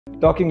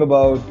Talking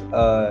about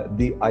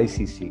the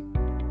ICC,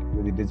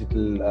 the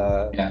digital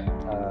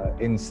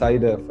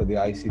insider for the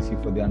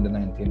ICC for the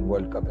Under-19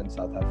 World Cup in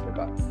South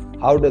Africa.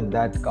 How did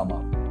that come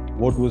up?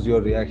 What was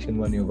your reaction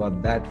when you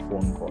got that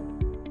phone call?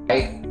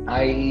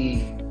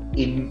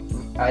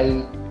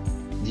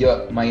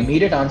 My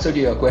immediate answer to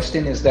your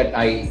question is that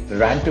I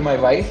ran to my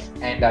wife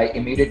and I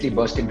immediately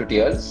burst into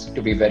tears,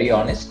 to be very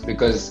honest,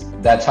 because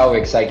that's how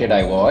excited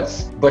I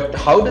was. But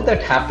how did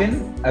that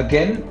happen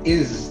again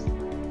is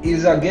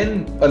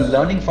again a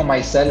learning for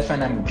myself,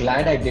 and I'm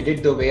glad I did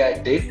it the way I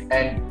did.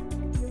 And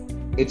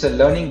it's a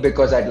learning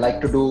because I'd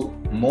like to do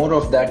more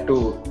of that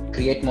to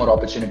create more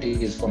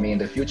opportunities for me in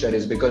the future,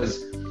 is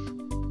because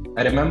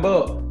I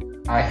remember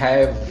I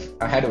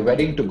had a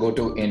wedding to go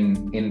to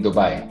in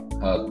Dubai.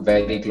 A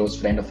very close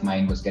friend of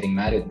mine was getting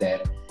married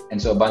there,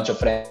 and so a bunch of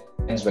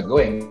friends were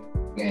going,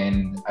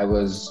 and I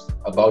was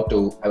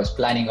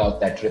planning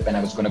out that trip, and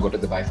I was going to go to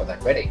Dubai for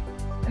that wedding.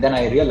 And then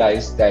I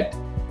realized that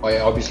I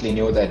obviously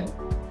knew that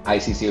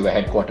ICC were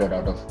headquartered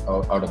out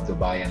of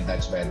Dubai, and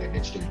that's where the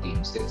digital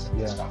team sits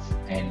and stuff.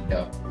 And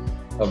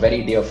a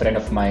very dear friend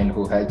of mine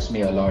who helps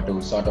me a lot, who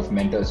sort of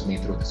mentors me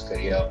through this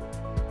career,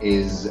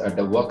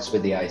 works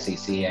with the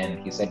ICC,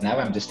 and he said, "Now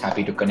I'm just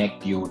happy to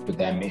connect you to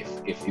them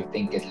if you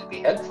think it'll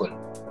be helpful."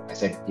 I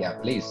said, "Yeah,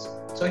 please."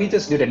 So he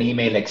just did an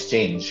email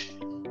exchange,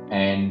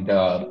 and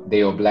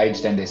they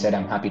obliged, and they said,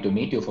 "I'm happy to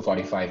meet you for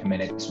 45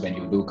 minutes when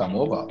you do come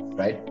over,"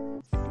 right?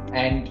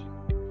 And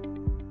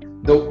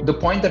the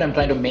point that I'm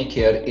trying to make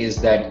here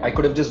is that I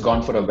could have just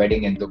gone for a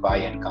wedding in Dubai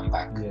and come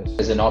back. Yes.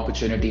 There's an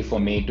opportunity for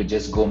me to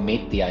just go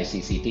meet the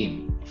ICC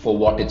team for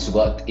what it's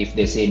worth. If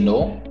they say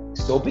no,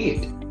 so be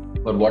it.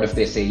 But what if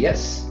they say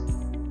yes,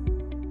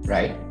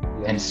 right?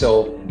 Yes. And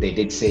so they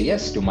did say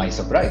yes, to my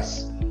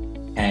surprise.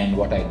 And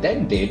what I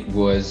then did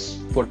was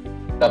put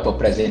up a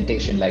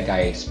presentation. Like,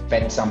 I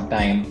spent some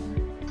time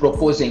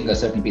proposing a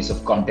certain piece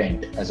of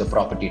content as a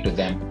property to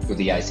them, to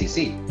the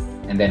ICC.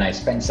 And then I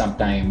spent some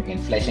time in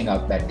fleshing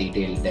out that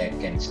detailed deck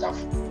and stuff.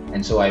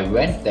 And so I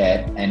went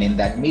there, and in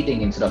that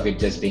meeting, instead of it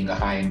just being a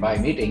hi and bye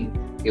meeting,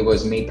 it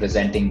was me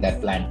presenting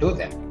that plan to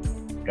them,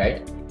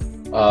 right?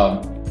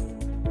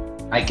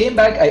 I came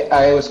back,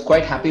 I was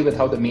quite happy with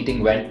how the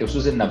meeting went. This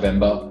was in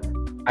November.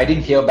 I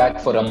didn't hear back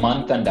for a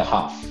month and a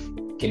half.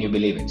 Can you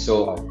believe it?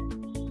 So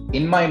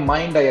in my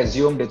mind, I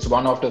assumed it's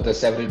one out of the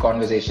several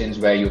conversations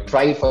where you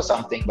try for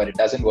something, but it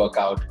doesn't work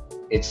out.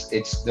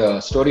 It's the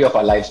story of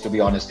our lives, to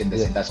be honest, in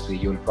this industry.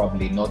 You'll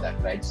probably know that,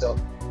 right? So,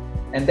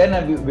 and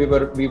then we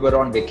were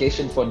on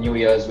vacation for New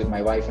Year's with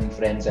my wife and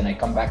friends, and I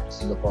come back to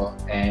Singapore,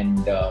 and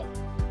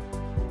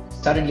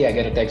suddenly I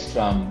get a text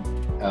from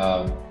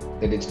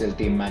the digital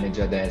team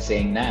manager there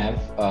saying, "Nav,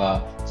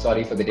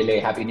 sorry for the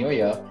delay. Happy New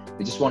Year.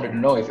 We just wanted to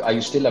know are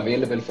you still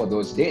available for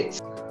those dates?"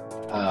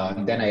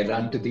 Then I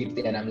run to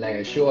Deepthi and I'm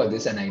like, "Sure,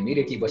 this," and I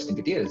immediately burst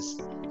into tears.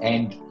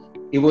 And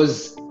it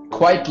was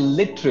quite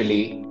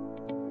literally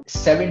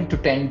 7 to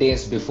 10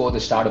 days before the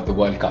start of the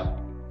World Cup,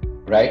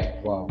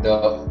 right? Wow. The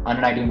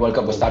Under-19 World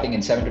Cup was starting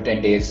in 7 to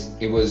 10 days.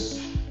 It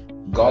was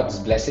God's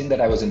blessing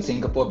that I was in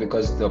Singapore,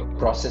 because the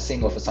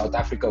processing of a South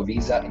Africa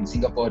visa in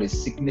Singapore is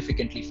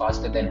significantly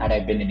faster than had I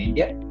been in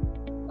India.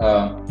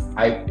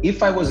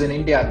 If I was in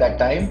India at that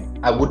time,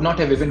 I would not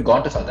have even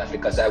gone to South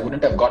Africa, so I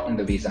wouldn't have gotten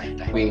the visa in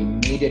time. We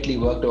immediately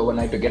worked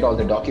overnight to get all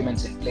the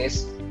documents in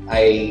place.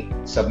 I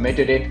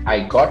submitted it. I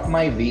got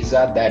my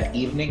visa that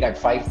evening at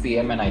 5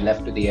 p.m. and I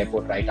left to the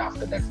airport right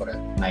after that for a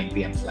 9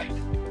 p.m. flight.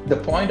 The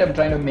point I'm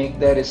trying to make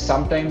there is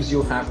sometimes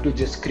you have to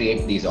just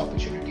create these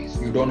opportunities.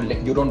 You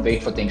don't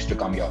wait for things to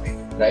come your way,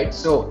 right?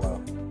 So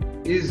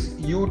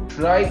you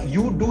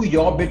do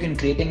your bit in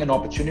creating an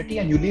opportunity,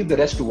 and you leave the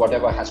rest to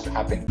whatever has to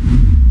happen.